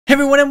Hey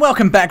everyone, and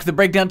welcome back to the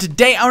breakdown.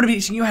 Today I'm going to be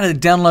teaching you how to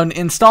download and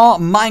install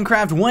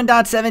Minecraft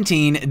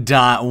 1.17.1.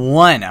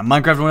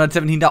 Minecraft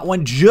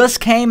 1.17.1 just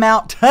came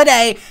out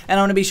today, and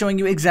I'm going to be showing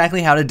you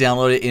exactly how to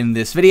download it in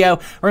this video.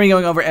 We're going to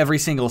be going over every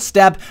single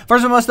step. First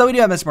and foremost, though, we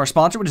do have a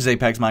sponsor, which is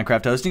Apex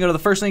Minecraft Hosting. Go to the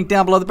first link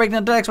down below, the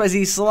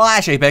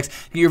breakdown.xyz/Apex,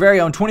 get your very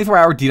own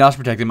 24-hour DDoS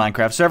Protected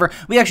Minecraft server.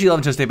 We actually love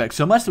and trust Apex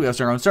so much that we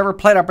host our own server,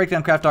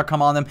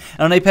 play.breakdowncraft.com on them,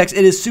 and on Apex,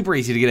 it is super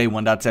easy to get a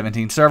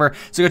 1.17 server,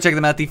 so go check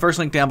them out. The first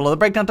link down below, the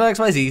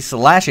breakdown.xyz/Apex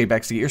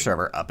to get your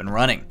server up and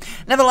running.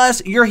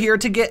 Nevertheless, you're here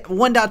to get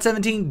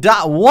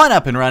 1.17.1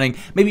 up and running.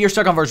 Maybe you're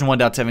stuck on version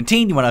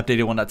 1.17, you want to update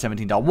to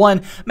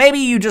 1.17.1, maybe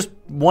you just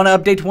want to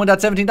update to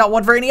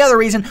 1.17.1 for any other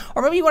reason,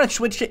 or maybe you want to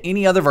switch to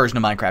any other version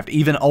of Minecraft,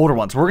 even older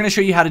ones. We're going to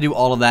show you how to do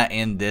all of that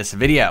in this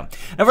video.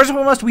 Now, first and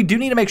foremost, we do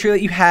need to make sure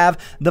that you have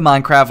the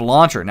Minecraft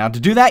launcher. Now, to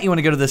do that, you want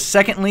to go to the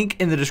second link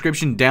in the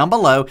description down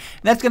below,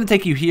 and that's going to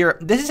take you here.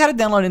 This is how to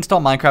download and install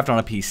Minecraft on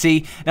a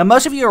PC. Now,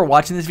 most of you who are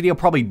watching this video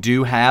probably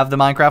do have the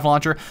Minecraft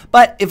launcher,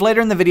 but if later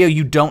in the video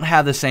you don't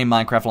have the same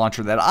Minecraft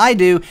launcher that I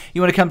do,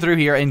 you want to come through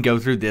here and go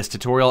through this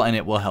tutorial, and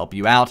it will help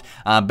you out.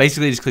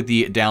 Basically, just click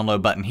the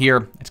download button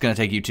here. It's going to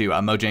take you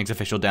to Mojang's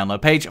official download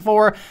page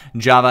for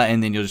Java,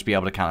 and then you'll just be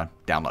able to kind of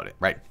download it,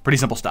 right? Pretty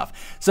simple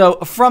stuff. So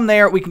from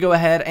there, we can go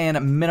ahead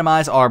and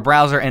minimize our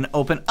browser and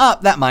open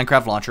up that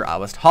Minecraft launcher I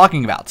was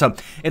talking about. So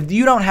if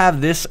you don't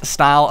have this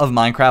style of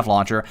Minecraft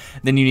launcher,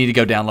 then you need to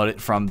go download it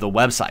from the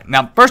website.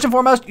 Now, first and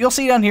foremost, you'll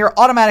see down here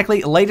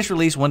automatically latest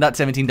release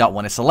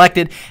 1.17.1 is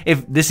selected.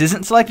 If this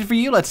isn't selected for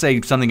you, let's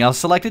say something else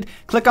selected,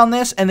 click on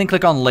this and then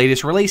click on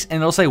latest release,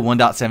 and it'll say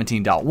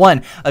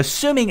 1.17.1,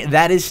 assuming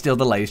that is still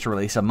the latest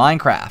release of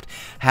Minecraft.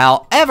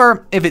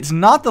 However, if it's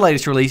not the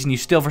latest release and you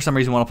still for some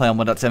reason want to play on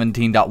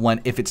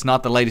 1.17.1, if it's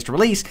not the latest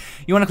release,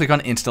 you want to click on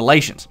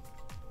installations.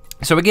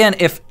 So again,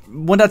 if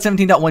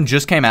 1.17.1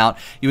 just came out,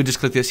 you would just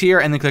click this here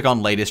and then click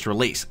on latest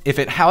release. If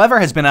it, however,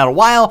 has been out a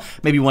while,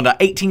 maybe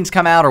 1.18's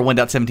come out or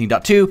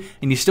 1.17.2,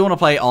 and you still want to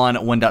play on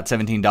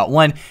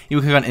 1.17.1, you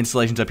would click on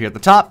installations up here at the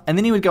top, and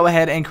then you would go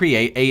ahead and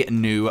create a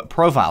new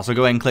profile. So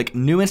go ahead and click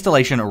new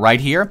installation right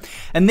here,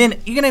 and then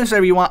you can name this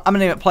whatever you want. I'm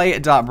going to name it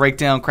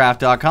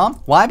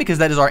play.breakdowncraft.com. Why? Because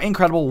that is our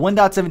incredible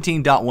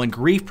 1.17.1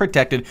 grief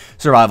protected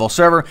survival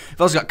server.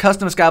 We've also got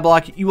custom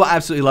skyblock. You will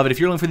absolutely love it. If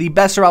you're looking for the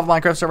best survival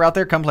Minecraft server out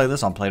there, come play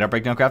this on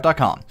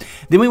play.breakdowncraft.com.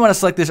 Then we want to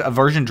select this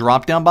version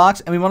drop-down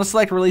box, and we want to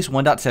select release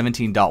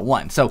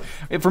 1.17.1. So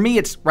for me,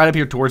 it's right up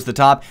here towards the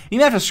top. You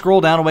may have to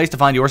scroll down a ways to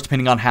find yours,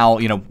 depending on how,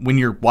 when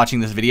you're watching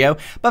this video.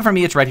 But for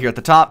me, it's right here at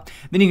the top.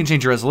 Then you can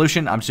change your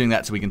resolution. I'm doing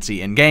that so we can see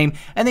in game,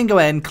 and then go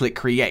ahead and click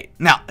create.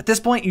 Now, at this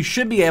point, you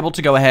should be able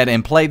to go ahead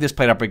and play this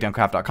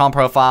play.breakdowncraft.com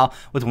profile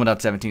with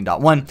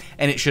 1.17.1,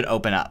 and it should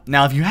open up.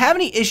 Now, if you have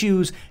any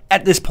issues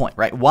at this point,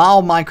 right,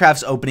 while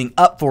Minecraft's opening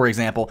up, for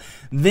example,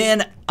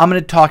 then I'm going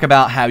to talk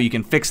about how you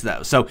can fix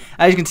those. So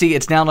as you can see,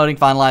 it's downloading,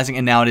 finalizing,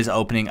 and now it is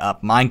opening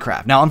up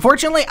Minecraft. Now,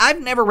 unfortunately, I've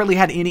never really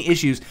had any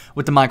issues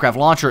with the Minecraft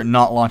launcher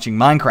not launching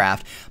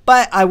Minecraft,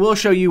 but I will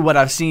show you what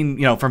I've seen,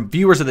 from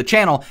viewers of the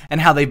channel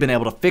and how they've been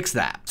able to fix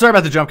that. Sorry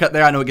about the jump cut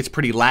there. I know it gets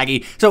pretty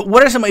laggy. So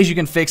what are some ways you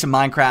can fix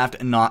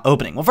Minecraft not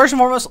opening? Well, first and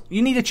foremost,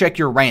 you need to check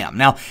your RAM.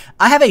 Now,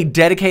 I have a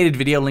dedicated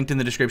video linked in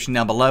the description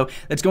down below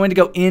that's going to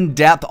go in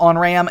depth on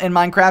RAM in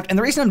Minecraft. And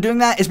the reason I'm doing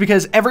that is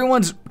because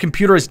everyone's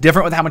computer is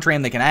different with how much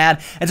RAM they can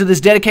add. And so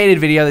this dedicated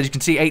video that you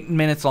can see 8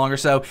 minutes long or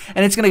so,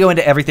 and it's going to go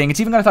into everything. It's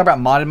even going to talk about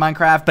modded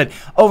Minecraft, but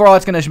overall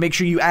it's going to make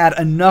sure you add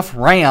enough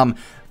RAM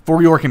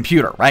for your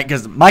computer, right?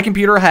 Because my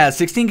computer has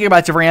 16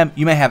 gigabytes of RAM.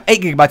 You may have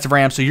 8 gigabytes of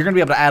RAM, so you're going to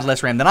be able to add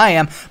less RAM than I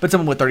am, but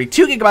someone with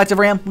 32 gigabytes of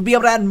RAM would be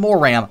able to add more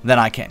RAM than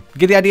I can.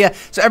 Get the idea?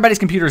 So everybody's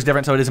computer is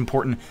different, so it is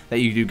important that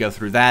you do go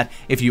through that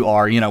if you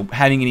are,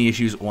 having any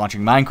issues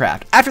launching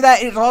Minecraft. After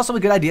that, it's also a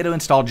good idea to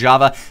install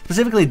Java,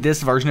 specifically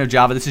this version of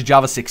Java. This is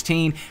Java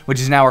 16, which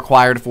is now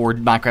required for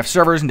Minecraft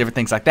servers and different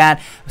things like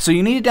that. So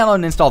you need to download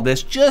and install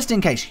this just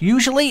in case.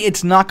 Usually,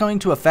 it's not going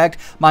to affect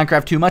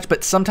Minecraft too much,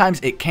 but sometimes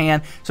it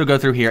can, so go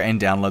through here and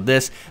download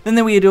this.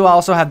 Then we do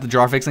also have the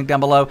jar fix link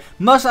down below.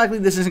 Most likely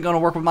this isn't going to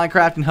work with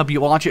Minecraft and help you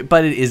launch it,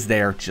 but it is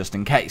there just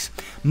in case.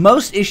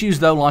 Most issues,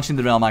 though, launching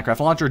the Minecraft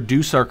launcher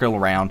do circle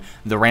around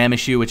the RAM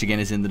issue, which again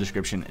is in the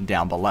description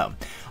down below.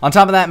 On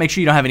top of that, make sure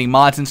you don't have any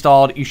mods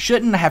installed. You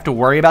shouldn't have to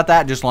worry about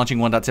that, just launching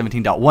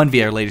 1.17.1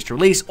 via our latest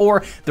release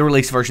or the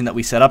release version that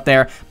we set up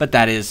there, but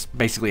that is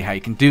basically how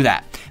you can do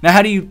that. Now,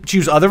 how do you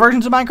choose other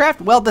versions of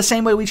Minecraft? Well, the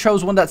same way we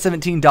chose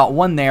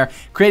 1.17.1 there,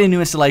 create a new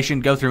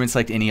installation, go through and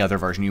select any other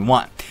version you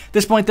want. At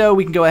this point, though,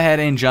 we can go ahead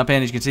and jump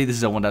in. As you can see, this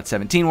is a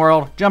 1.17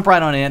 world. Jump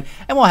right on in,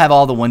 and we'll have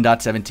all the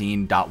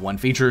 1.17.1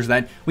 features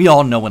that we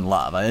all know and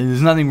love.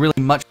 There's nothing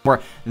really much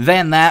more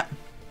than that.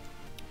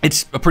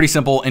 It's a pretty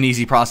simple and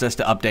easy process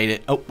to update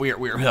it. Oh, we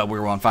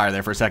were on fire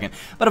there for a second.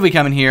 But if we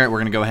come in here, we're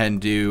going to go ahead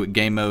and do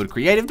game mode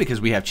creative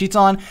because we have cheats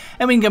on.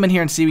 And we can come in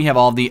here and see we have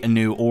all the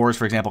new ores,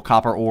 for example,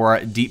 copper ore,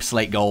 deep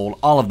slate gold,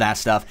 all of that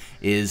stuff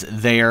is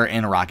there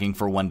and rocking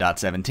for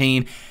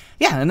 1.17.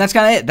 yeah, and that's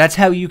kind of it. That's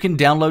how you can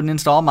download and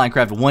install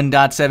Minecraft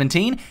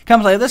 1.17.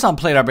 Come play with us on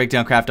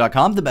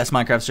play.breakdowncraft.com, the best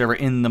Minecraft server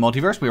in the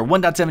multiverse. We are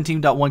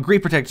 1.17.1,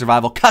 great protected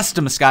survival,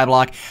 custom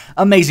skyblock,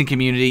 amazing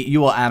community.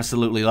 You will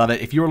absolutely love it.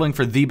 If you're looking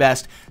for the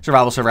best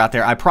survival server out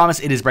there, I promise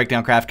it is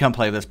Breakdowncraft. Come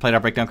play with us.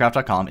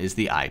 Play.breakdowncraft.com is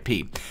the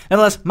IP.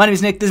 Nevertheless, my name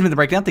is Nick. This has been The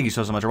Breakdown. Thank you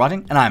so much for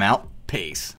watching, and I'm out. Peace.